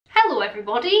Hello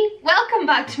everybody, welcome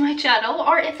back to my channel,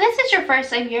 or if this is your first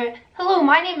time here, hello,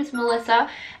 my name is Melissa,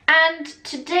 and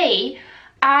today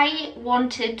I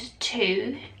wanted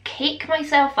to cake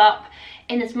myself up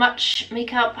in as much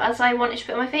makeup as I wanted to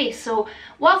put on my face. So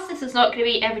whilst this is not going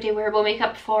to be everyday wearable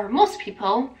makeup for most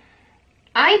people,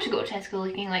 I have to go to Tesco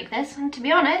looking like this, and to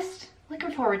be honest, looking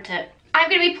forward to it. I'm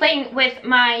going to be playing with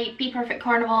my Be Perfect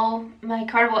Carnival, my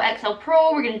Carnival XL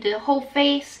Pro. We're going to do the whole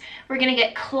face. We're going to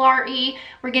get clarty.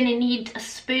 We're going to need a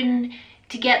spoon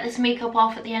to get this makeup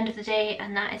off at the end of the day,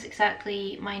 and that is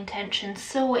exactly my intention.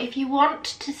 So if you want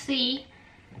to see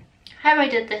how I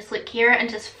did this look here and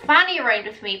just fanny around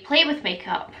with me, play with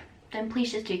makeup, then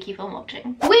please just do keep on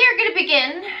watching. We are going to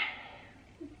begin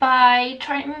by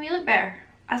trying to make me look better.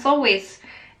 As always,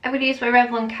 I'm going to use my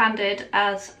Revlon Candid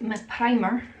as my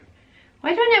primer.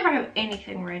 Why do I never have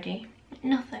anything ready?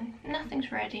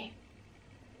 Nothing's ready.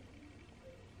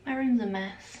 My room's a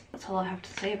mess. That's all I have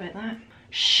to say about that.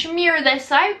 Smear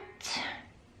this out.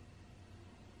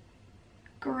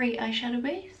 Great eyeshadow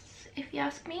base, if you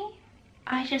ask me.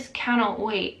 I just cannot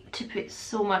wait to put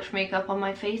so much makeup on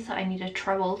my face that I need a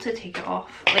trowel to take it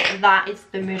off. Like, that is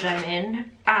the mood I'm in.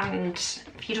 And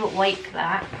if you don't like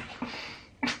that,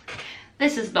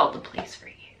 this is not the place for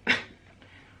you.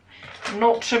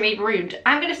 Not to be rude.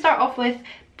 I'm going to start off with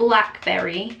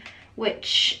Blackberry,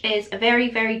 which is a very,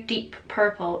 very deep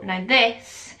purple. Now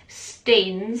this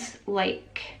stains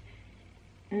like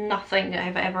nothing that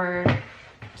I've ever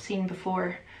seen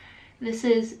before. This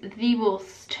is the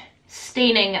most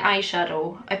staining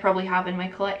eyeshadow I probably have in my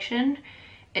collection.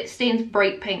 It stains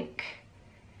bright pink.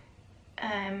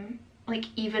 Like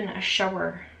even a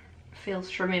shower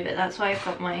fails to remove it. That's why I've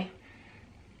got my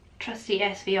trusty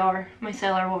SVR,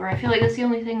 micellar water. I feel like that's the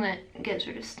only thing that gets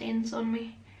rid of stains on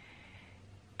me.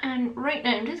 And right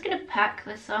now I'm just going to pack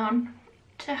this on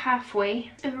to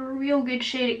halfway. It's a real good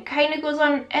shade. It kind of goes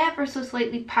on ever so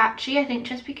slightly patchy, I think,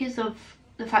 just because of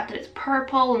the fact that it's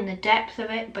purple and the depth of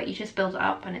it, but you just build it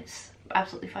up and it's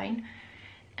absolutely fine.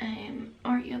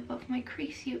 Are you above my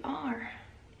crease? You are.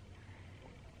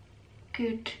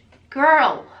 Good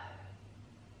girl.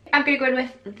 I'm going to go in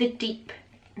with the deep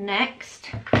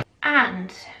next.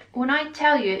 And when I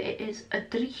tell you it is a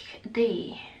dreich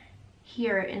day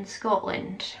here in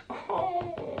Scotland,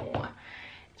 oh,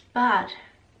 it's bad.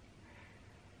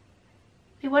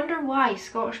 I wonder why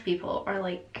Scottish people are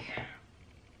like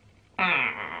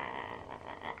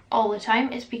all the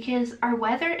time. It's because our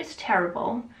weather is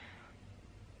terrible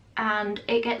and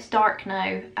it gets dark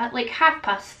now at like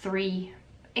 3:30.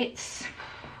 It's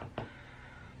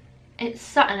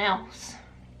something else.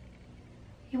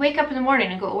 You wake up in the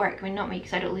morning and go to work. I mean, not me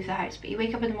because I don't leave the house, but you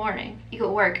wake up in the morning, you go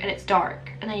to work and it's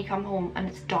dark, and then you come home and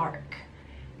it's dark.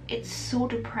 It's so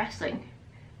depressing.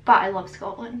 But I love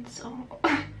Scotland, so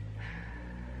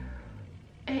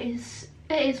it is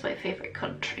my favourite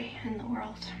country in the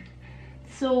world.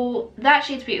 So that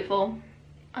shade's beautiful.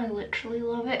 I literally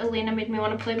love it. Elena made me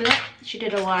want to play with it. She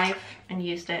did a live and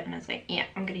used it, and I was like, yeah,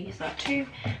 I'm gonna use that too.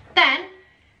 Then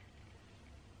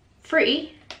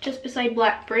Fruity, just beside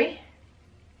Blackberry.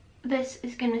 This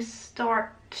is going to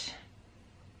start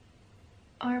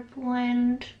our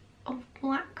blend of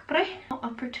Blackberry. Not a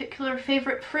particular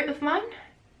favourite fruit of mine,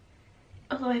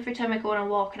 although every time I go on a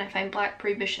walk and I find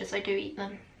blackberry bushes, I do eat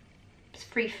them. It's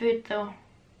free food though.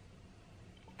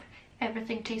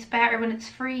 Everything tastes better when it's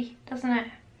free, doesn't it?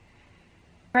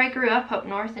 Where I grew up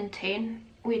north in Tain,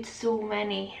 we had so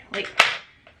many like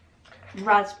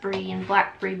raspberry and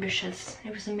blackberry bushes.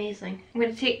 It was amazing. I'm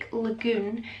going to take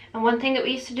Lagoon, and one thing that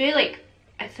we used to do, like,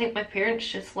 I think my parents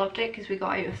just loved it because we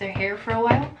got out of their hair for a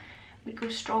while, we'd go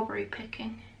strawberry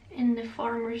picking in the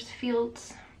farmers'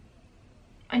 fields,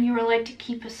 and you were allowed to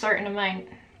keep a certain amount,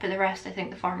 but the rest I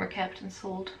think the farmer kept and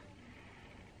sold.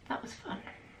 That was fun.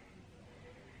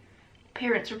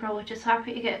 Parents were probably just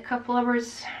happy to get a couple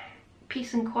hours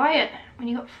peace and quiet when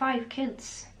you got 5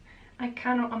 kids. I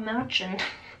cannot imagine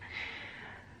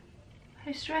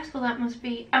how stressful that must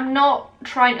be. I'm not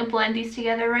trying to blend these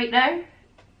together right now.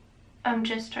 I'm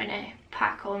just trying to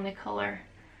pack on the colour.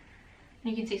 And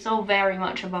you can see it's all very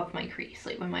much above my crease,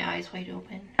 like with my eyes wide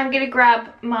open. I'm going to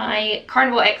grab my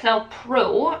Carnival XL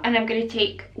Pro and I'm going to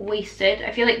take Wasted.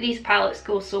 I feel like these palettes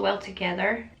go so well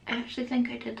together. I actually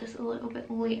think I did this a little bit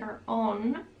later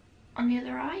on the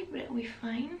other eye, but it'll be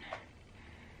fine.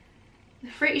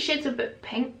 The Fruity shade's a bit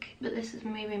pink, but this is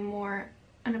maybe more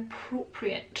an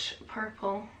appropriate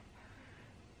purple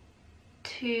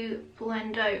to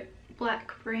blend out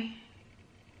Blackberry.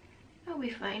 That'll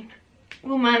be fine.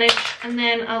 We'll manage. And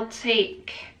then I'll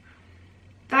take,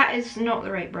 that is not the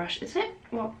right brush, is it?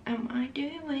 What am I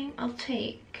doing? I'll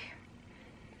take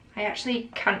I actually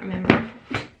can't remember.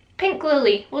 Pink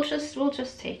Lily. We'll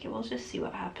just take it. We'll just see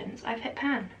what happens. I've hit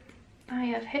pan. I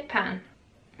have hit pan.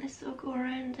 This will go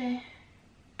around the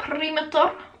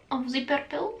perimeter of the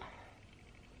purple.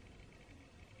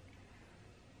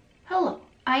 Hello,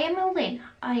 I am Elena.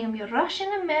 I am your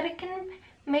Russian-American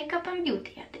makeup and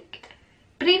beauty addict.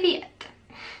 Привет.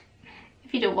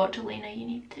 If you don't watch Elena, you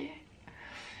need to.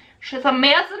 She's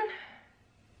amazing.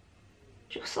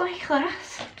 Just like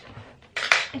this.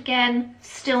 Again,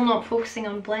 still not focusing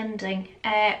on blending.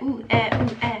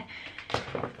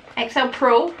 XL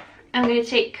Pro. I'm going to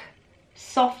take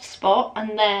Soft Spot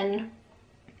and then...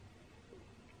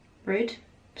 Rude.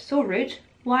 So rude.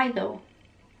 Why though?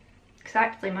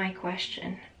 Exactly my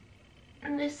question.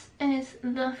 And this is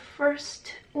the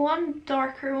first one,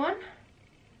 darker one.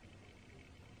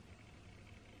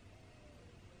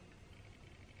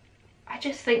 I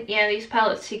just think, yeah, these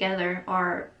palettes together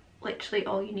are literally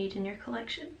all you need in your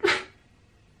collection.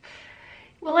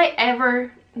 Will I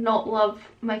ever not love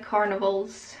my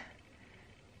Carnivals?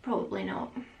 Probably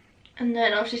not. And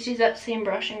then I'll just use that same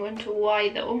brush and go into Y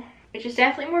though, which is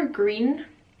definitely more green,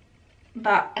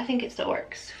 but I think it still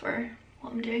works for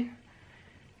what I'm doing.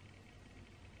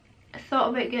 I thought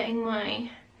about getting my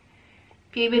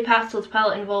Beauty Pastels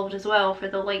palette involved as well for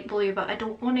the light blue, but I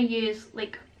don't want to use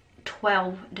like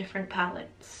 12 different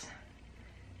palettes.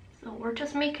 So we're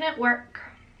just making it work.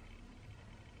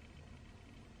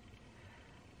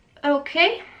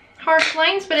 Okay, harsh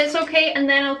lines, but it's okay. And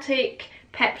then I'll take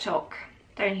Pep Talk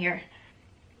down here.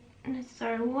 And this is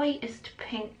our lightest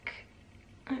pink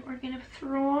that we're gonna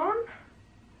throw on.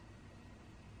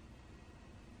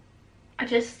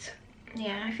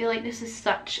 Yeah, I feel like this is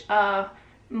such a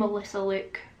Melissa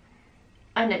look,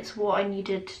 and it's what I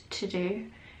needed to do.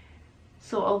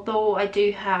 So although I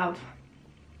do have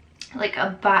like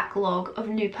a backlog of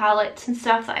new palettes and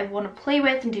stuff that I want to play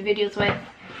with and do videos with,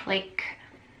 like,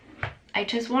 I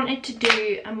just wanted to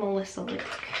do a Melissa look.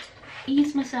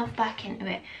 Ease myself back into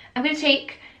it. I'm going to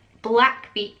take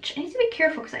Black Beach. I need to be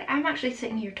careful because I'm actually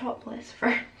sitting here topless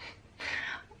for...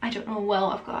 I don't know,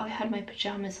 well, I had my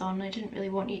pyjamas on. I didn't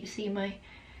really want you to see my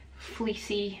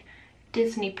fleecy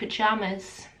Disney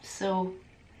pyjamas, so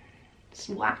just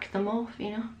whack them off, you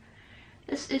know.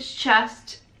 This is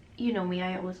just, you know me,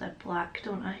 I always add black,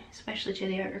 don't I? Especially to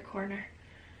the outer corner.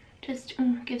 Just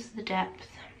gives the depth.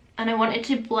 And I wanted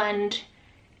to blend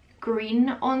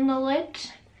green on the lid,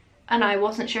 and I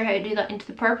wasn't sure how to do that into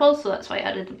the purple, so that's why I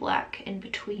added the black in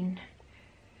between.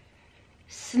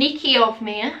 Sneaky of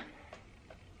me.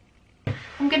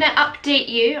 I'm gonna update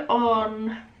you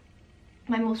on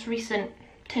my most recent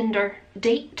Tinder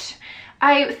date.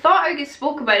 I thought I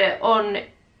spoke about it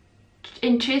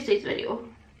in Tuesday's video,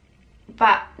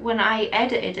 but when I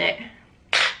edited it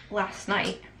last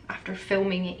night after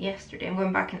filming it yesterday, I'm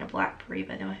going back into Blackberry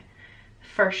by the way, the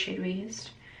first shade we used.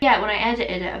 Yeah, when I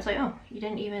edited it I was like, oh, you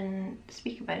didn't even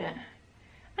speak about it. And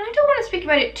I don't want to speak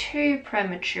about it too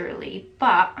prematurely,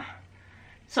 but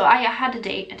so I had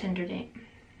a Tinder date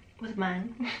with a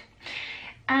man,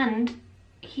 and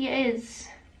he is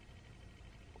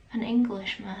an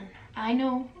Englishman. I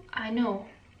know, I'm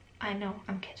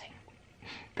kidding,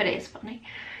 but it is funny.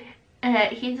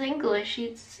 He's English,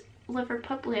 he's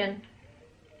Liverpudlian.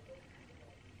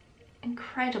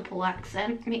 Incredible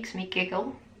accent, makes me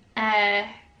giggle.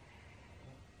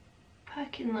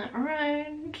 Packing that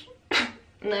around,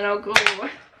 and then I'll go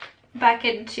back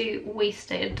into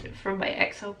Wasted from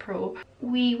my XL Pro.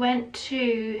 We went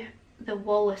to the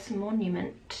Wallace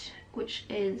Monument, which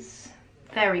is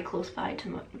very close by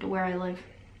to where I live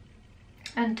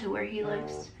and to where he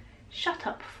lives. Shut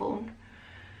up, phone.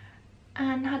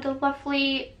 And had a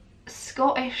lovely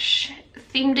Scottish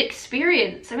themed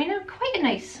experience. I mean, quite a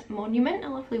nice monument, a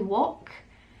lovely walk.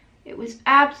 It was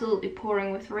absolutely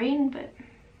pouring with rain, but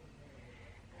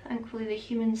thankfully the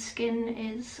human skin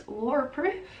is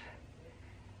waterproof.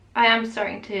 I am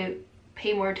starting to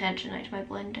pay more attention now to my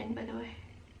blending, by the way.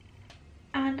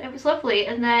 And it was lovely,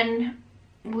 and then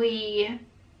we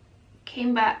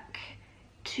came back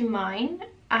to mine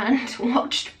and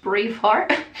watched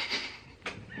Braveheart.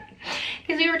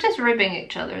 Because we were just ribbing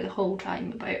each other the whole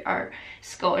time about our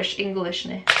Scottish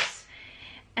Englishness.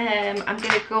 I'm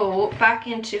gonna go back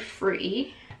into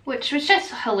Free, which was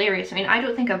just hilarious. I mean, I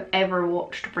don't think I've ever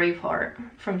watched Braveheart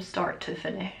from start to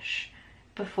finish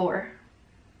before.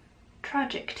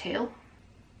 Tragic tale.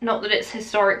 Not that it's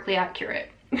historically accurate.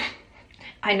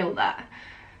 I know that.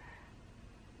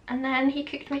 And then he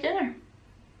cooked me dinner.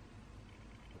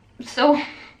 So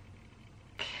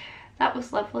that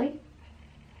was lovely.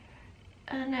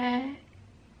 And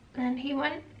then he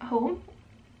went home,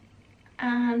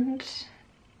 and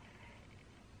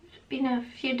been a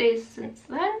few days since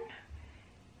then,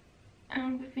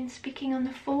 and we've been speaking on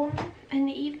the phone in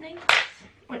the evenings,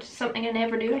 which is something I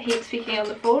never do. I hate speaking on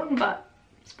the phone, but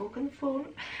I spoke on the phone.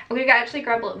 I'm gonna actually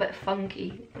grab a little bit of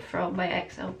Funky from my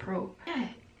XL Pro. Yeah,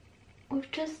 we've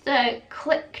just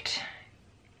clicked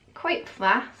quite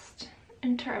fast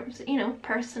in terms of, you know,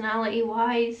 personality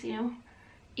wise, you know,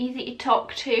 easy to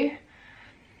talk to,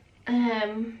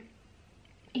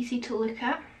 easy to look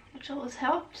at, which always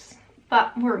helps,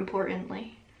 but more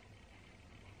importantly,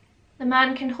 the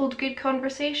man can hold good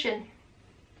conversation.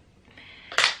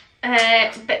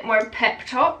 A bit more pep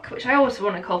talk, which I always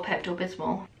want to call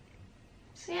Pepto-Bismol.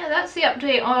 So yeah, that's the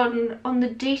update on the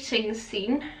dating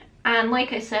scene. And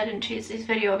like I said in Tuesday's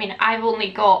video, I mean, I've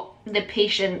only got the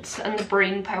patience and the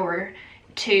brain power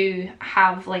to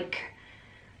have like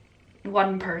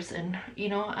one person, you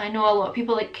know. I know a lot of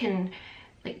people that can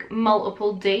like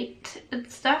multiple date and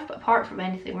stuff, but apart from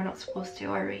anything, we're not supposed to,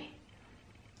 are we?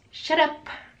 Shut up.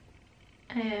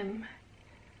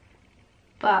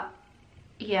 But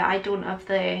yeah, I don't have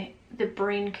the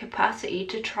brain capacity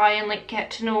to try and like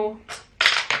get to know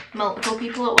multiple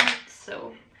people at once.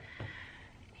 So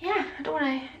yeah, I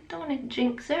don't want to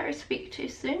jinx it or speak too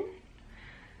soon.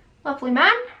 Lovely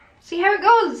man, see how it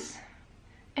goes.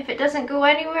 If it doesn't go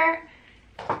anywhere,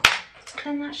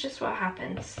 then that's just what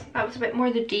happens. That was a bit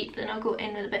more the deep, then I'll go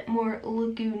in with a bit more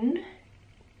lagoon.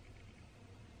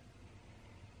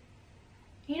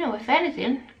 You know, if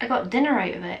anything, I got dinner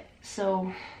out of it,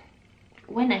 so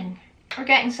winning. We're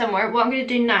getting somewhere. What I'm going to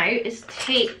do now is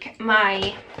take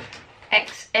my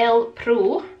XL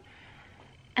Pro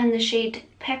and the shade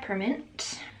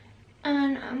Peppermint,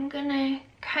 and I'm going to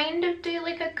kind of do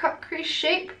like a cut crease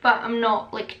shape, but I'm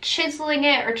not like chiseling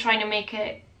it or trying to make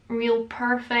it real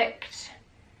perfect.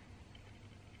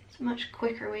 It's a much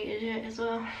quicker way to do it as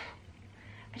well.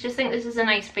 I just think this is a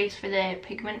nice base for the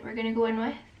pigment we're going to go in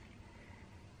with.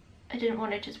 I didn't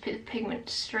want to just put the pigment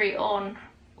straight on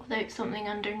without something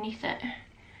underneath it.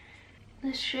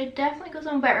 This shade definitely goes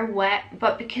on better wet,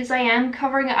 but because I am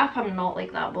covering it up, I'm not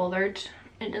like that bothered.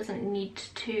 It doesn't need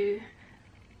to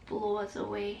blow us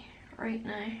away right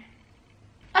now.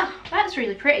 Oh, that's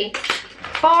really pretty.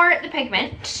 For the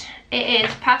pigment, it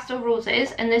is Pastel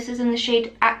Roses, and this is in the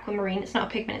shade Aquamarine. It's not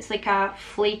a pigment, it's like a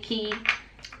flaky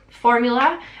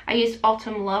formula. I used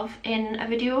Autumn Love in a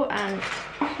video, and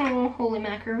oh, holy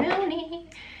macaroni,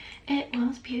 it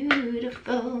was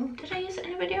beautiful. Did I use it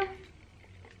in a video?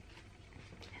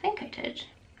 I think I did.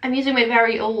 I'm using my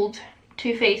very old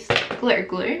Too Faced glitter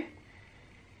glue.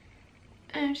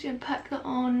 And I'm just going to pack that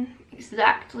on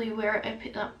exactly where I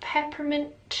put that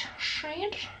peppermint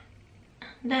shade.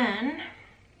 And then,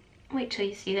 wait till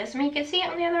you see this. I mean, you can see it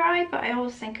on the other eye, but I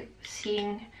always think of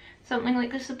seeing something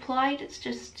like this applied, it's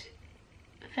just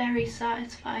very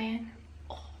satisfying.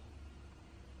 Oh.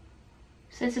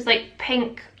 So this is like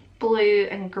pink, blue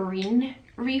and green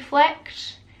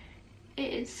reflect.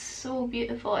 It is so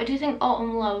beautiful. I do think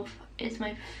Autumn Love is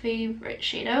my favourite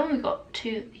shade. I only got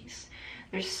 2 of these.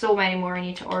 There's so many more I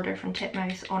need to order from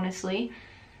Titmouse, honestly.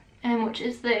 Which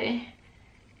is the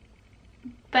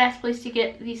best place to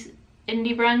get these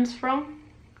indie brands from,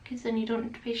 because then you don't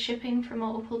have to pay shipping for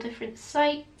multiple different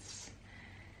sites.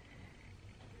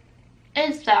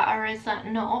 Is that or is that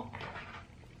not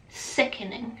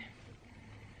sickening?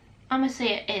 I'm gonna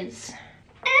say it is.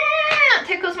 That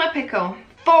tickles my pickle.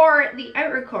 For the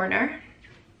outer corner,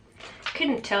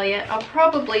 couldn't tell you, I'll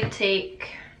probably take,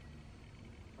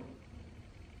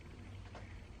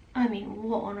 I mean,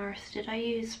 what on earth did I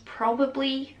use?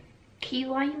 Probably key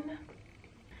lime.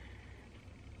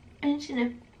 I'm just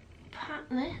gonna pat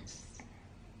this.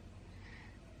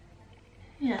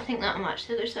 Yeah, I think that'll match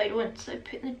the other side once I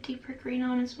put the deeper green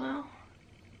on as well.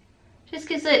 Just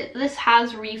because this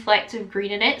has reflective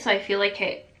green in it, so I feel like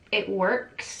it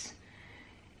works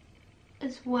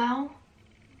as well.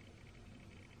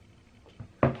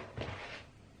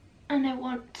 And I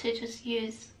want to just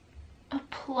use a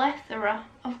plethora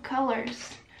of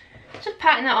colours. Just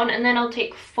patting that on, and then I'll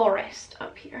take Forest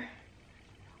up here.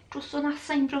 Just on that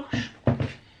same brush,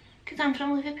 because I'm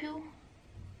from Liverpool.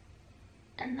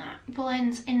 And that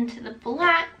blends into the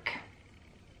black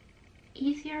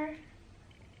easier.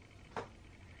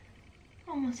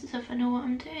 Almost as if I know what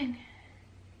I'm doing.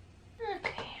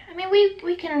 Okay, I mean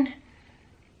we can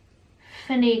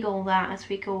finagle that as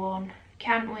we go on,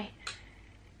 can't we?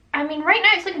 I mean, right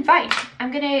now it's looking fine.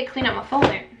 I'm gonna clean up my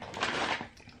folder.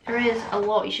 There is a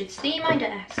lot. You should see my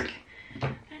desk.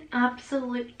 An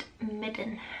absolute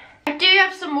midden. I do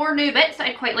have some more new bits that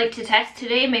I'd quite like to test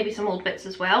today, maybe some old bits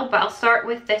as well, but I'll start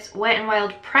with this Wet n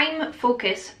Wild Prime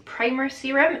Focus Primer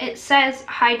Serum. It says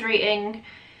hydrating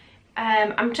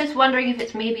I'm just wondering if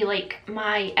it's maybe like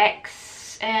my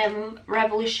ex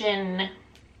Revolution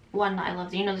one that I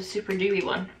love, you know, the super dewy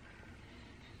one.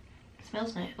 It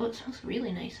smells nice. Oh, it smells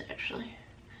really nice actually.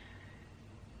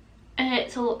 And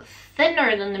it's a lot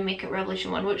thinner than the Makeup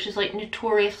Revolution one, which is like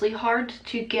notoriously hard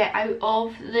to get out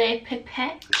of the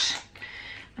pipette.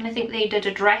 And I think they did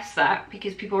address that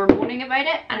because people were moaning about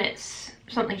it, and it's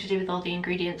something to do with all the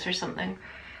ingredients or something.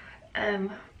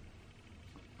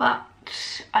 But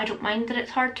I don't mind that it's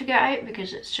hard to get out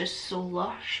because it's just so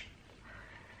lush.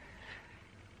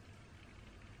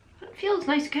 It feels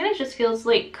nice. It kind of just feels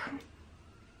like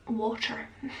water.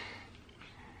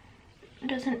 It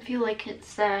doesn't feel like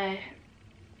it's no,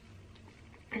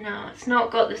 it's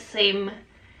not got the same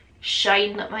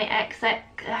shine that my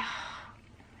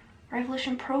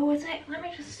Revolution Pro, is it? Let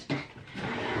me just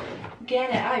get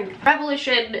it out.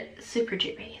 Revolution Super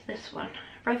Dewy, this one.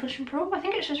 Revolution Pro? I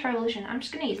think it's just Revolution. I'm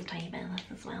just gonna use a tiny bit of this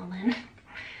as well then.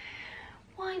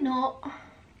 Why not?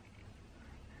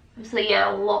 So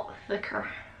yeah, a lot thicker.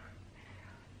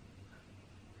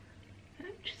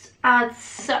 It just adds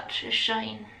such a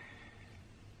shine.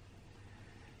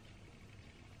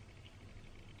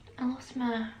 I lost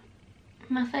my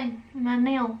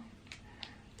nail.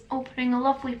 Opening a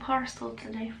lovely parcel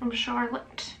today from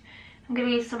Charlotte. I'm gonna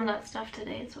use some of that stuff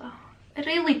today as well. I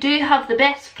really do have the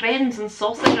best friends and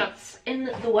sausages in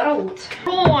the world.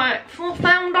 Right, for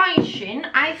foundation,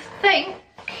 I think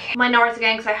my NARS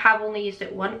again, because I have only used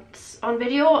it once on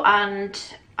video, and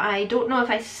I don't know if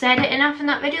I said it enough in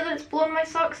that video that it's blown my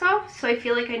socks off, so I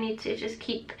feel like I need to just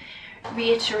keep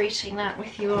reiterating that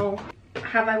with you all.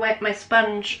 Have I wet my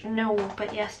sponge? No,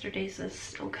 but yesterday's is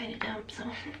still kind of damp, so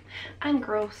and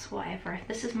gross, whatever.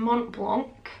 This is Mont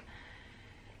Blanc,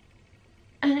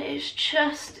 and it's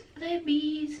just the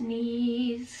bee's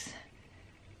knees.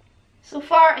 So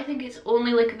far, I think it's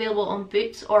only like available on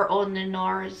Boots or on the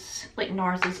NARS, like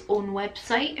NARS's own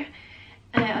website.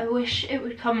 I wish it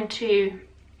would come to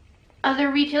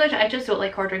other retailers. I just don't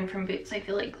like ordering from Boots. I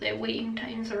feel like the waiting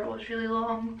times are always really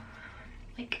long.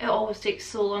 Like, it always takes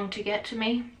so long to get to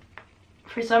me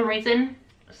for some reason.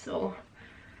 So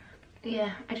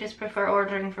yeah, I just prefer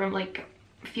ordering from like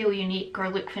Feel Unique or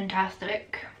Look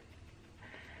Fantastic.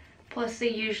 Plus they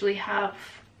usually have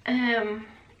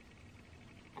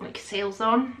like sales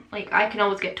on. Like, I can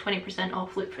always get 20%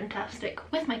 off Look Fantastic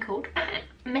with my code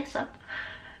MILANI.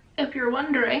 If you're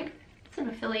wondering, it's an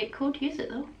affiliate code. Use it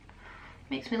though.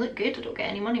 Makes me look good. I don't get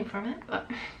any money from it, but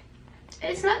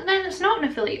it's not. Then it's not an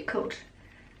affiliate code,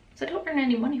 so I don't earn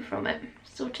any money from it.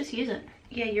 So just use it.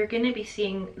 Yeah, you're gonna be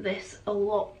seeing this a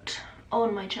lot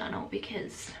on my channel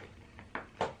because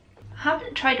I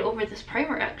haven't tried over this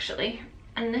primer actually,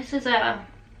 and this is a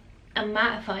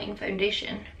mattifying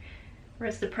foundation,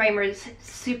 whereas the primer is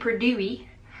super dewy.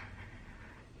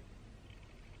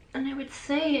 And I would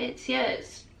say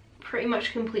it's pretty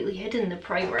much completely hidden the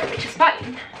primer, which is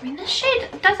fine. I mean, this shade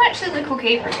does actually look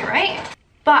okay for me, right?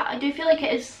 But I do feel like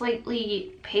it is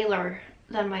slightly paler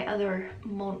than my other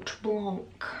Mont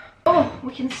Blanc. Oh,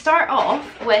 we can start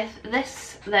off with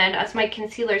this then as my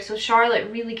concealer. So Charlotte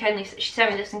really kindly, she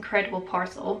sent me this incredible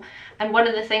parcel, and one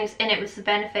of the things in it was the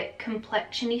Benefit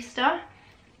Complexionnista,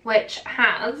 which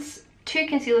has two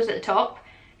concealers at the top.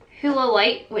 Hoola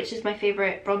Light, which is my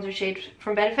favourite bronzer shade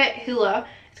from Benefit. Hoola.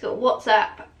 It's got What's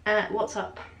Up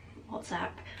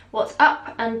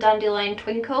and Dandelion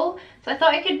Twinkle. So I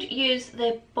thought I could use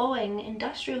the Boeing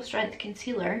Industrial Strength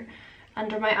Concealer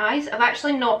under my eyes. I've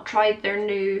actually not tried their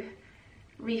new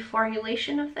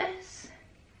reformulation of this,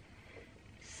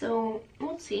 so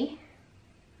we'll see.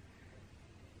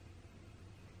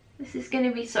 This is going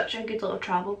to be such a good little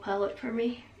travel palette for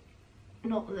me.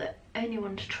 Not that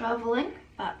anyone's travelling,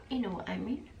 but you know what I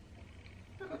mean.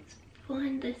 Let's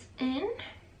blend this in.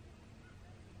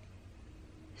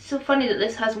 So funny that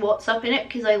this has What's Up in it,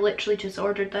 because I literally just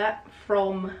ordered that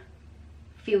from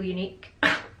Feel Unique.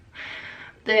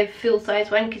 The full size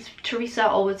one, because Teresa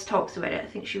always talks about it. I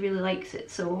think she really likes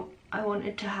it, so I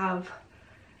wanted to have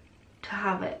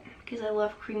it because I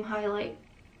love cream highlight.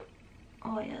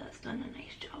 Oh yeah, that's done a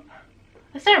nice job.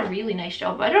 That's done a really nice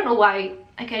job. I don't know why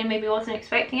I kind of maybe wasn't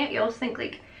expecting it. You always think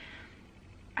like,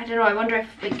 I don't know, I wonder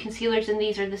if like concealers in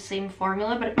these are the same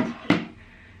formula, but it'd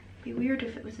be weird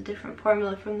if it was a different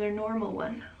formula from their normal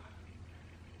one.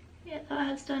 Yeah, that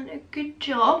has done a good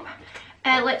job.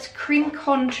 Let's cream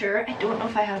contour. I don't know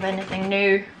if I have anything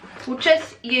new. We'll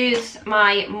just use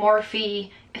my Morphe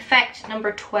Effect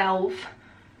number 12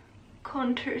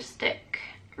 contour stick.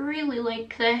 Really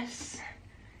like this.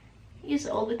 Use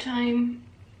it all the time.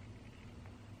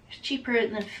 It's cheaper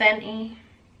than Fenty.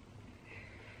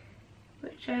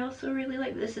 which I also really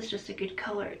like. This is just a good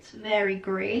colour. It's very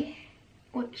grey,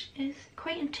 which is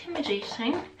quite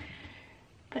intimidating,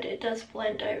 but it does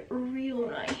blend out real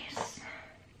nice.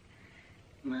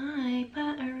 My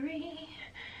battery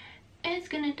is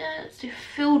gonna die. Let's do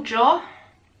full jaw.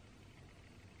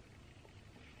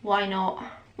 Why not?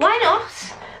 Why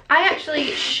not? I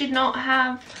actually should not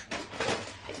have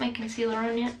put my concealer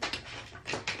on yet.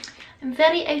 I'm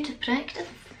very out of practice.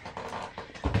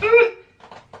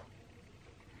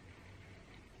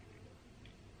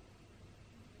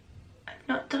 I've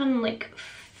not done like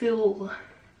full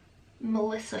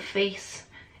Melissa face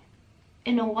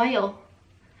in a while.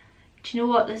 Do you know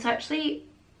what? This actually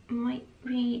might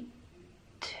be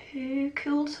too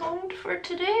cool toned for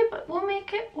today, but we'll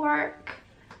make it work.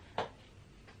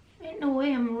 Ain't no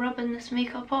way I'm rubbing this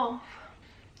makeup off.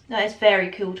 That is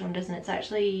very cool toned, isn't it? It's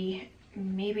actually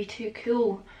maybe too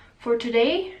cool for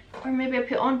today, or maybe I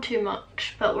put on too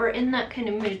much, but we're in that kind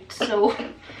of mood, so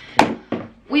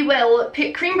we will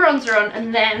put cream bronzer on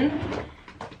and then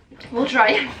we'll try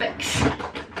and fix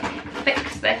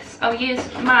this. I'll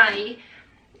use my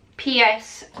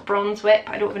PS Bronze Whip.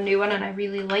 I don't have a new one and I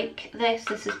really like this.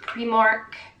 This is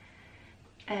Primark.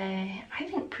 I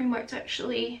think Primark's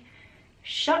actually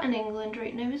shut in England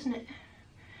right now, isn't it?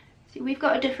 See, we've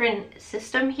got a different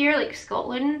system here, like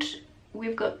Scotland.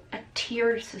 We've got a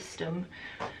tier system.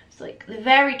 It's like the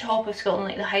very top of Scotland,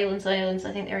 like the Highlands Islands,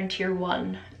 I think they're in tier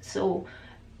 1. So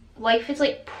life is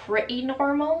like pretty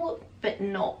normal, but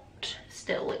not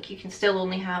still. Like you can still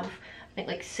only have, I think,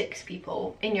 like 6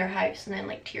 people in your house, and then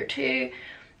like tier 2,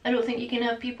 I don't think you can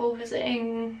have people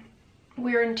visiting.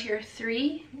 We're in tier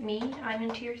 3, I'm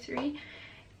in tier 3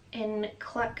 in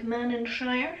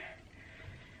Clackmannanshire,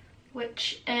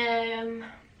 which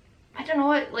I don't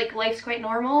know, like life's quite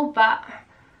normal, but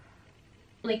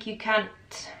like I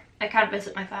can't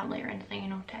visit my family or anything, you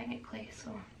know, technically,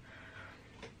 so.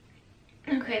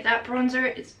 Okay, that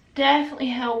bronzer is definitely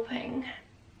helping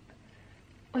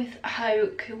with how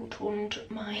cool toned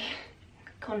my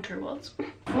contour was.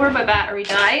 Before my battery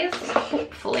dies,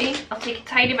 hopefully, I'll take a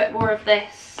tiny bit more of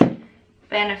this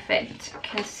Benefit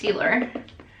concealer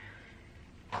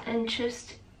and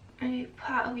just maybe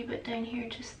pat a wee bit down here,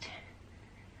 just to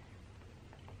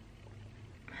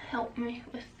help me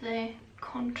with the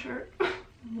contour.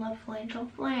 Lovely,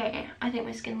 lovely. I think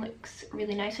my skin looks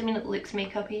really nice. I mean, it looks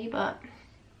makeup-y, but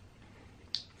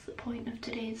it's the point of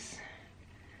today's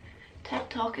tech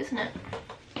talk, isn't it?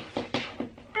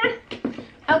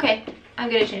 Okay, I'm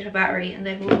gonna change my battery and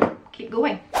then we'll keep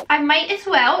going. I might as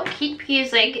well keep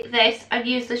using this. I've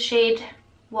used the shade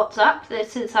What's Up.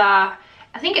 This is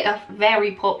I think it's a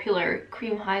very popular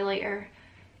cream highlighter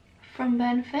from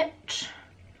Benefit.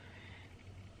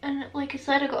 And like I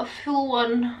said, I got a full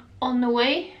one on the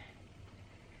way,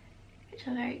 which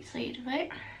I'm very excited about.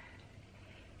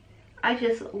 I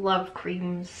just love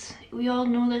creams. We all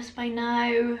know this by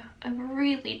now. I've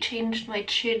really changed my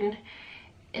tune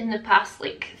in the past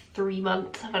like 3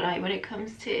 months, haven't I, when it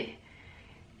comes to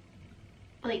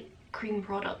like cream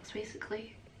products,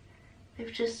 basically.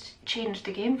 They've just changed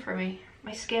the game for me.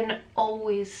 My skin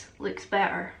always looks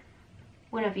better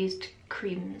when I've used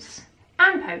creams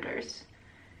and powders,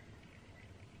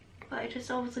 but I just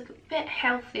always look a bit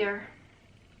healthier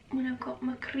when I've got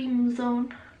my creams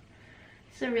on.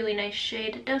 It's a really nice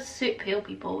shade. It does suit pale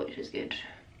people, which is good,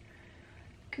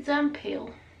 because I'm pale.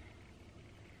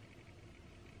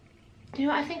 You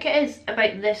know what I think it is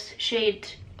about this shade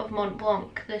of Mont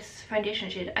Blanc, this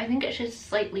foundation shade? I think it's just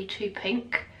slightly too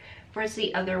pink, whereas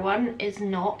the other one is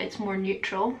not. It's more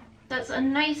neutral. That's a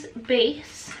nice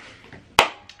base.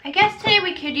 I guess today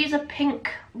we could use a pink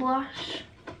blush.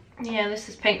 Yeah, this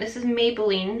is pink. This is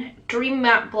Maybelline Dream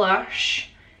Matte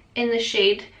Blush in the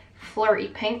shade Flirty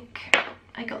Pink.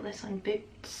 I got this on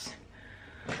Boots.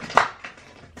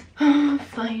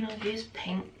 Fine, I'll use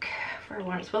pink for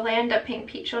once. Will I end up pink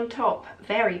peach on top?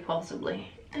 Very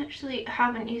possibly. Actually, I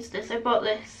haven't used this. I bought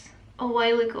this a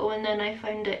while ago and then I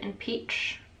found it in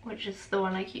peach, which is the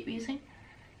one I keep using.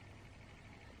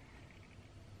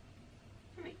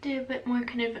 Let me do a bit more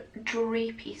kind of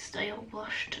drapey style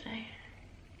blush today.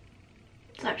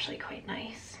 It's actually quite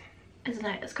nice, isn't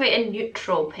it? It's quite a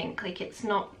neutral pink, like it's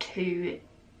not too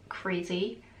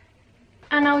crazy.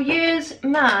 And I'll use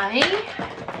my,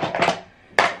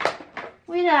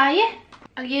 where are you?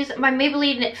 I'll use my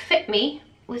Maybelline Fit Me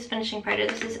Loose Finishing Powder.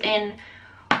 This is in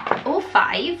 05.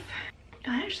 I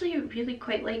actually really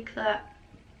quite like that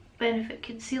Benefit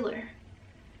concealer.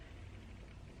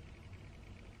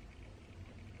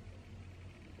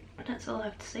 That's all I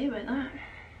have to say about that.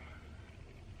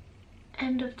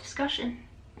 End of discussion.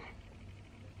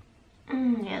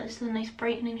 Yeah, this is a nice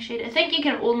brightening shade. I think you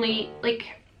can only, like,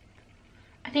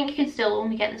 I think you can still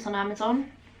only get this on Amazon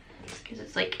because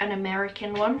it's like an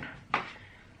American one.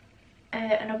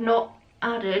 And I've not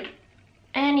added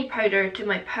any powder to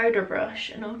my powder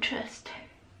brush, and I'll just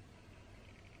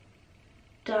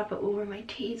dab it over my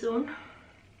T-zone.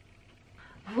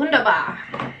 Wunderbar!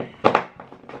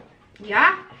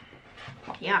 Yeah?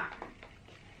 Yeah.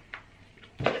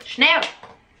 Schnell!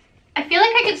 I feel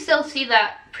like I can still see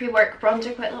that pre-work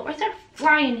bronzer quite a lot. Where's that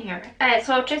fly in here?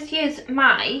 So I'll just use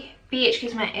my BH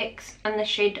Cosmetics and the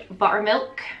shade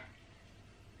Buttermilk.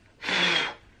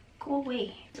 Go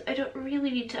away. I don't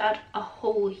really need to add a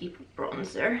whole heap of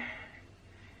bronzer.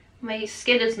 My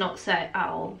skin is not set at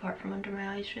all, apart from under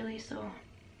my eyes really, so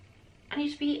I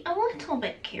need to be a little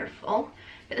bit careful.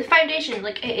 But the foundation,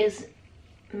 like, it is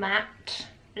matte,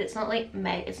 but it's not like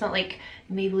it's not like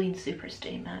Maybelline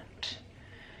Superstay Matte.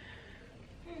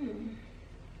 I'm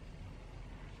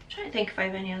trying to think if I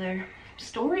have any other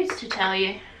stories to tell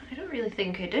you. I don't really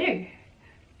think I do.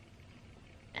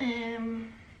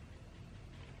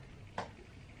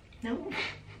 No.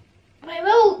 But I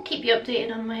will keep you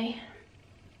updated on my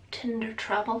Tinder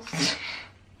travels.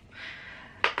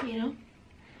 You know.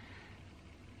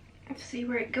 Let's see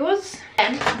where it goes.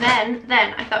 And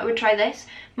then I thought I would try this.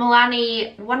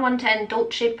 MILANI 1110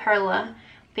 Dolce Perla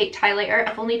Baked Highlighter.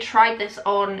 I've only tried this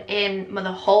on in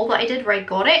the haul that I did where I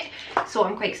got it. So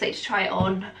I'm quite excited to try it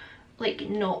on, like,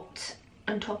 not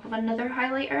on top of another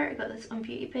highlighter. I got this on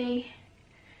Beauty Bay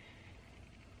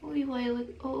a wee while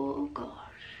ago. Oh gosh.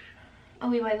 A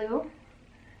wee while ago.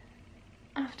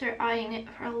 After eyeing it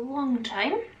for a long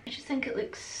time. I just think it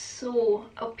looks so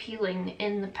appealing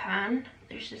in the pan.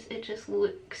 It just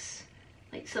looks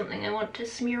like something I want to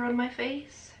smear on my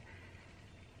face.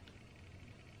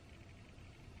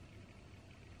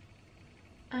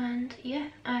 And yeah,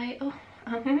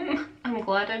 I'm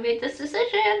glad I made this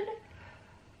decision.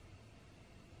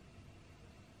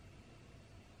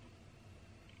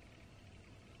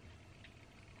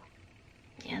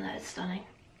 Yeah, that is stunning.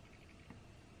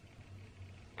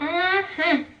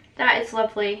 That is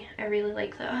lovely. I really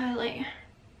like that highlight.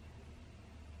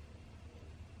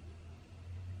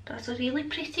 That's a really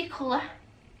pretty colour.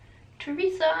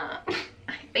 Teresa,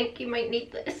 I think you might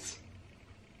need this.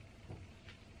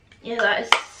 Yeah, that is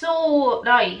so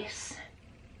nice.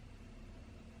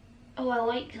 Oh, I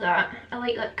like that. I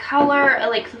like that colour. I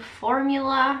like the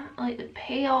formula. I like the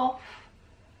payoff.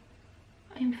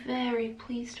 I'm very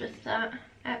pleased with that,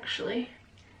 actually.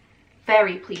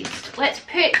 Very pleased. Let's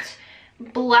put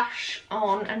blush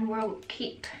on and we'll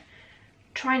keep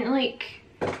trying to, like,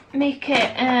 make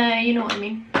it, you know what I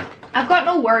mean. I've got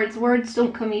no words. Words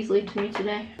don't come easily to me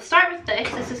today. I'll start with this.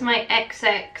 This is my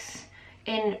XX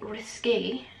in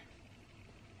Risque.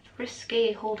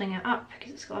 Risque holding it up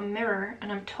because it's got a mirror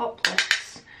and I'm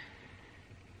topless.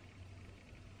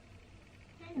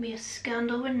 It'd be a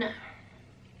scandal, wouldn't it?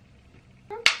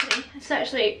 Okay, it's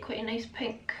actually quite a nice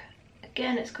pink.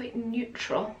 Again, it's quite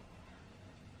neutral.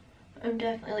 I'm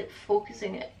definitely, like,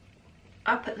 focusing it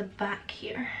up at the back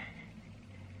here.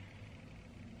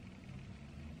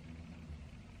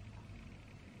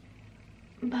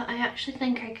 But I actually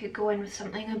think I could go in with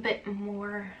something a bit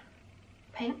more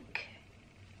pink.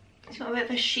 It's got a bit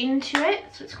of a sheen to it,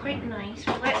 so it's quite nice.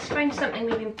 But let's find something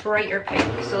maybe brighter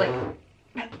pink. So,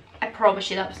 like, I promise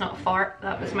you that was not a fart.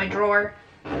 That was my drawer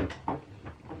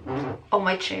on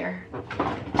my chair.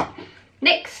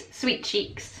 NYX Sweet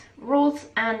Cheeks. Rose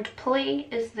and Play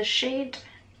is the shade.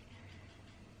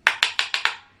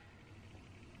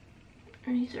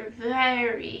 And these are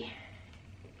very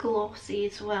glossy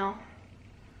as well.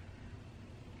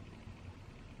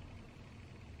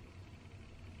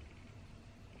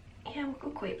 Yeah, we'll go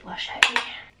quite blush heavy.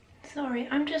 Sorry,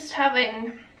 I'm just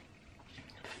having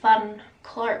fun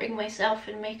clarting myself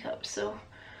in makeup, so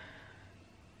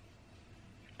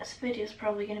this video is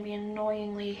probably going to be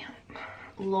annoyingly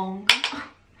long.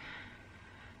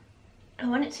 I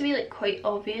want it to be, like, quite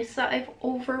obvious that I've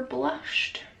over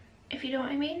blushed, if you know what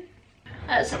I mean.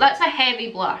 That's a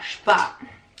heavy blush, but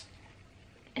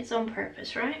it's on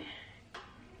purpose, right?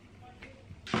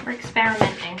 We're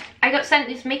experimenting. I got sent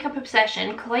this Makeup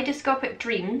Obsession Kaleidoscopic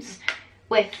Dreams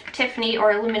with Tiffany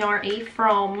or Illuminati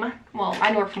from, well,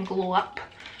 I know her from Glow Up.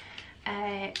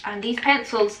 And these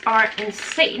pencils are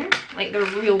insane. Like, they're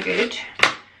real good.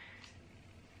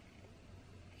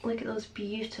 Look at those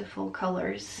beautiful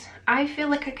colours. I feel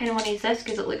like I kind of want to use this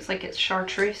because it looks like it's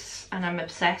chartreuse and I'm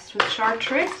obsessed with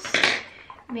chartreuse.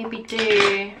 Maybe do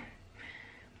I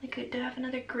have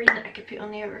another green that I could put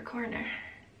on the outer corner?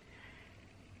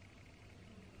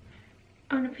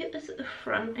 I'm going to put this at the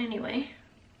front anyway.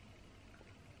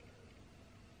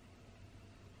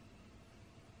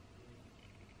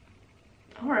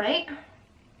 alright.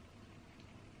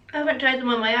 I haven't tried them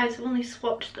on my eyes, I've only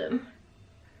swatched them.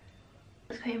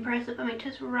 That's quite impressive. I might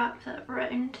just wrap that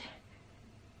around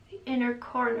the inner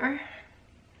corner.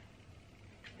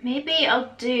 Maybe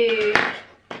I'll do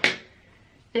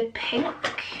the pink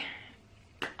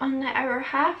on the outer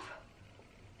half.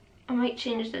 I might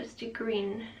change this to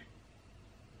green.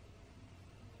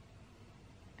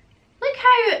 Look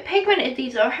how pigmented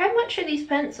these are. How much are these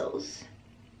pencils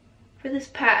for this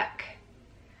pack?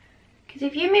 Because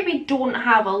if you maybe don't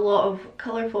have a lot of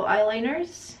colourful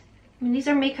eyeliners, I mean these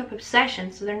are Makeup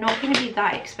Obsession, so they're not going to be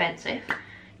that expensive.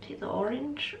 Take the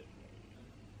orange,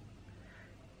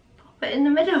 pop it in the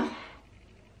middle.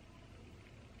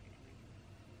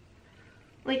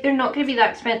 Like, they're not going to be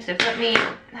that expensive. Let me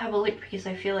have a look, because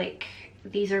I feel like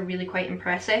these are really quite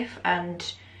impressive, and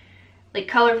like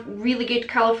really good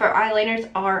colourful eyeliners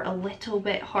are a little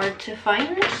bit hard to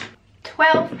find.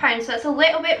 £12, so that's a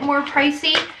little bit more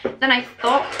pricey than I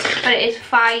thought, but it is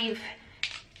 5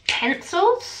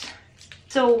 pencils.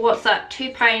 So what's that,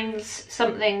 £2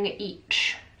 something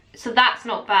each. So that's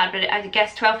not bad, but I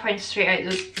guess £12 straight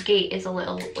out the gate is a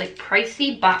little like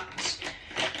pricey, but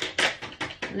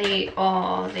they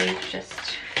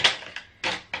just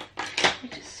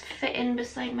fit in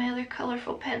beside my other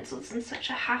colourful pencils in such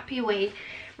a happy way.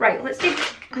 Right, let's take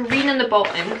green on the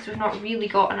bottom, because we've not really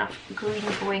got enough green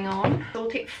going on. So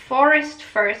we'll take Forest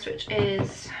first, which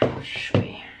is, I'll show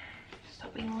you.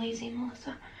 Stop being lazy,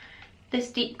 Melissa.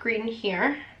 This deep green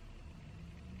here.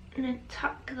 And then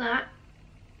tuck that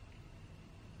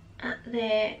at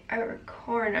the outer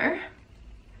corner.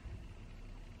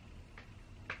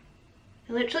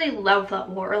 I literally love that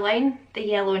waterline, the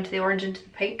yellow into the orange into the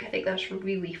pink. I think that's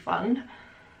really fun.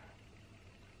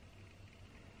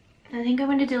 I think I'm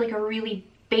going to do like a really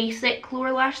basic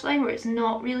lower lash line where it's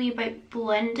not really about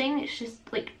blending, it's just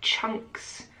like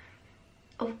chunks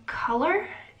of colour,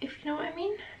 if you know what I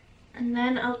mean. And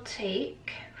then I'll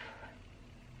take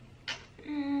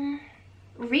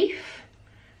Reef,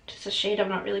 just a shade I've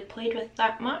not really played with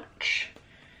that much.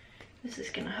 This is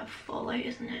going to have fallout,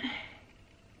 isn't it?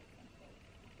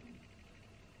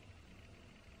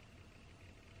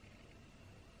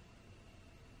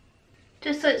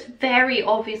 Just so it's very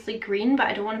obviously green, but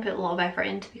I don't want to put a lot of effort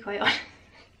in, to be quite honest.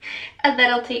 And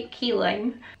then I'll take Key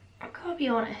Lime. I've got to be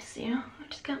honest, you know, I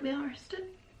just can't be arsed.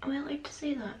 Am I allowed to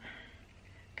say that?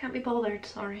 Can't be bothered,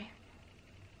 sorry.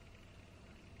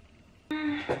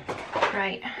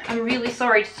 Right, I'm really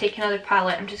sorry to take another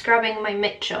palette. I'm just grabbing my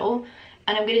Mitchell,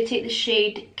 and I'm going to take the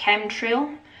shade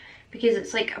Chemtrail, because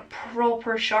it's like a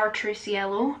proper chartreuse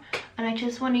yellow, and I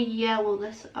just want to yellow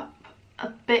this up a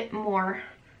bit more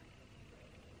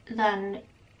than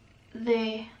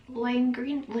the lime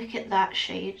green. Look at that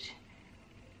shade.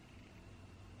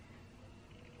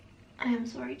 I am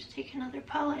sorry to take another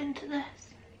palette into this,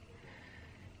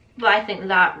 but I think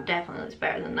that definitely looks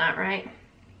better than that, right?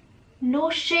 No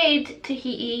shade,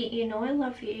 Tahiti, you know I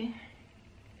love you.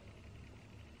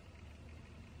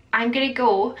 I'm gonna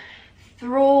go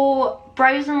throw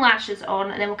brows and lashes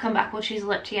on, and then we'll come back, we'll choose a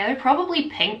lip together. Probably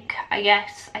pink, I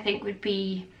guess, I think would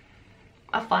be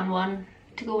a fun one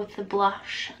to go with the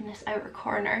blush in this outer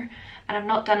corner, and I've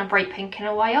not done a bright pink in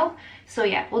a while, so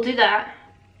yeah, we'll do that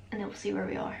and then we'll see where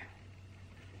we are.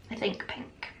 I think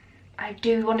pink. I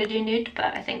do want to do nude,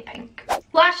 but I think pink.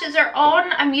 Lashes are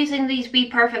on. I'm using these Be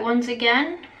Perfect ones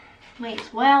again, might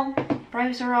as well.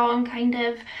 Brows are on, kind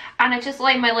of, and I just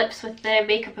lined my lips with the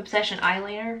Makeup Obsession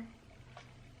eyeliner.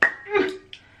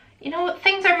 You know,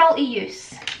 things are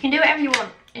multi-use. You can do whatever you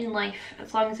want in life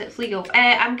as long as it's legal.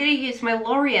 I'm going to use my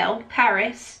L'Oreal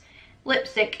Paris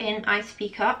lipstick in I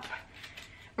Speak Up.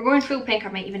 We're going full pink. I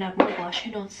might even add more blush,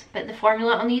 who knows, but the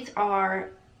formula on these are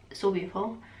so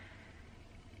beautiful.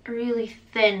 A really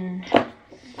thin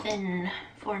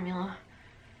formula,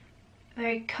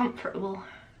 very comfortable.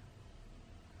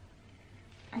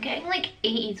 I'm getting like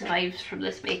 80s vibes from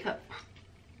this makeup.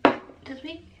 Does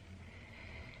we?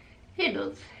 It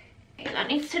does. Okay, that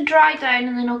needs to dry down,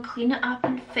 and then I'll clean it up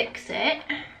and fix it.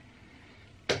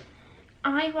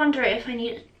 I wonder if I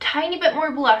need a tiny bit more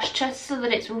blush, just so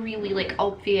that it's really like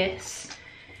obvious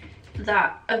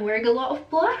that I'm wearing a lot of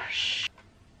blush.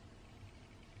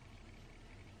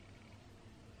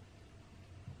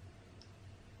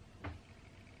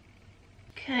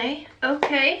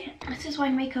 Okay, this is why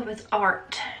makeup is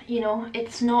art, you know,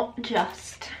 it's not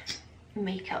just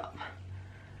makeup.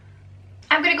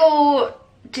 I'm gonna go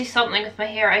do something with my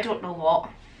hair, I don't know what,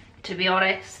 to be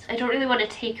honest. I don't really want to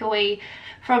take away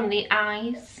from the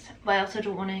eyes, but I also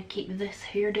don't want to keep this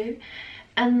hairdo.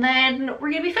 And then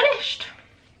we're gonna be finished.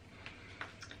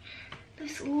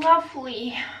 This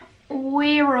lovely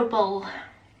wearable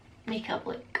makeup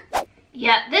look.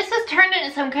 Yeah, this has turned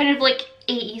into some kind of like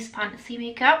 80s fantasy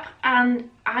makeup, and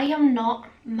I am not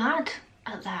mad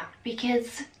at that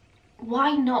because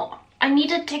why not? I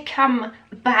needed to come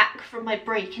back from my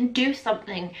break and do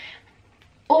something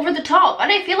over the top,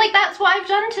 and I feel like that's what I've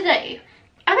done today.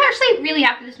 I'm actually really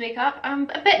happy with this makeup. I'm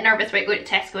a bit nervous about going to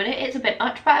Tesco in it. It's a bit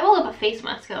much, but I will have a face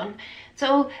mask on,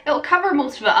 so it'll cover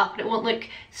most of it up and it won't look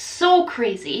so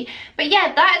crazy. But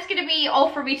yeah, that is going to be all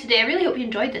for me today. I really hope you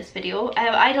enjoyed this video.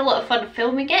 I had a lot of fun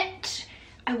filming it.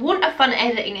 I won't have fun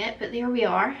editing it, but there we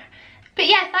are. But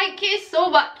yeah, thank you so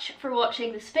much for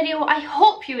watching this video. I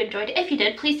hope you enjoyed it. If you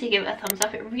did, please do give it a thumbs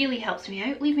up. It really helps me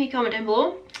out. Leave me a comment down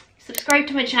below. Subscribe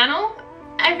to my channel.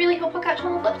 I really hope I'll catch you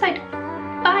on the flip side.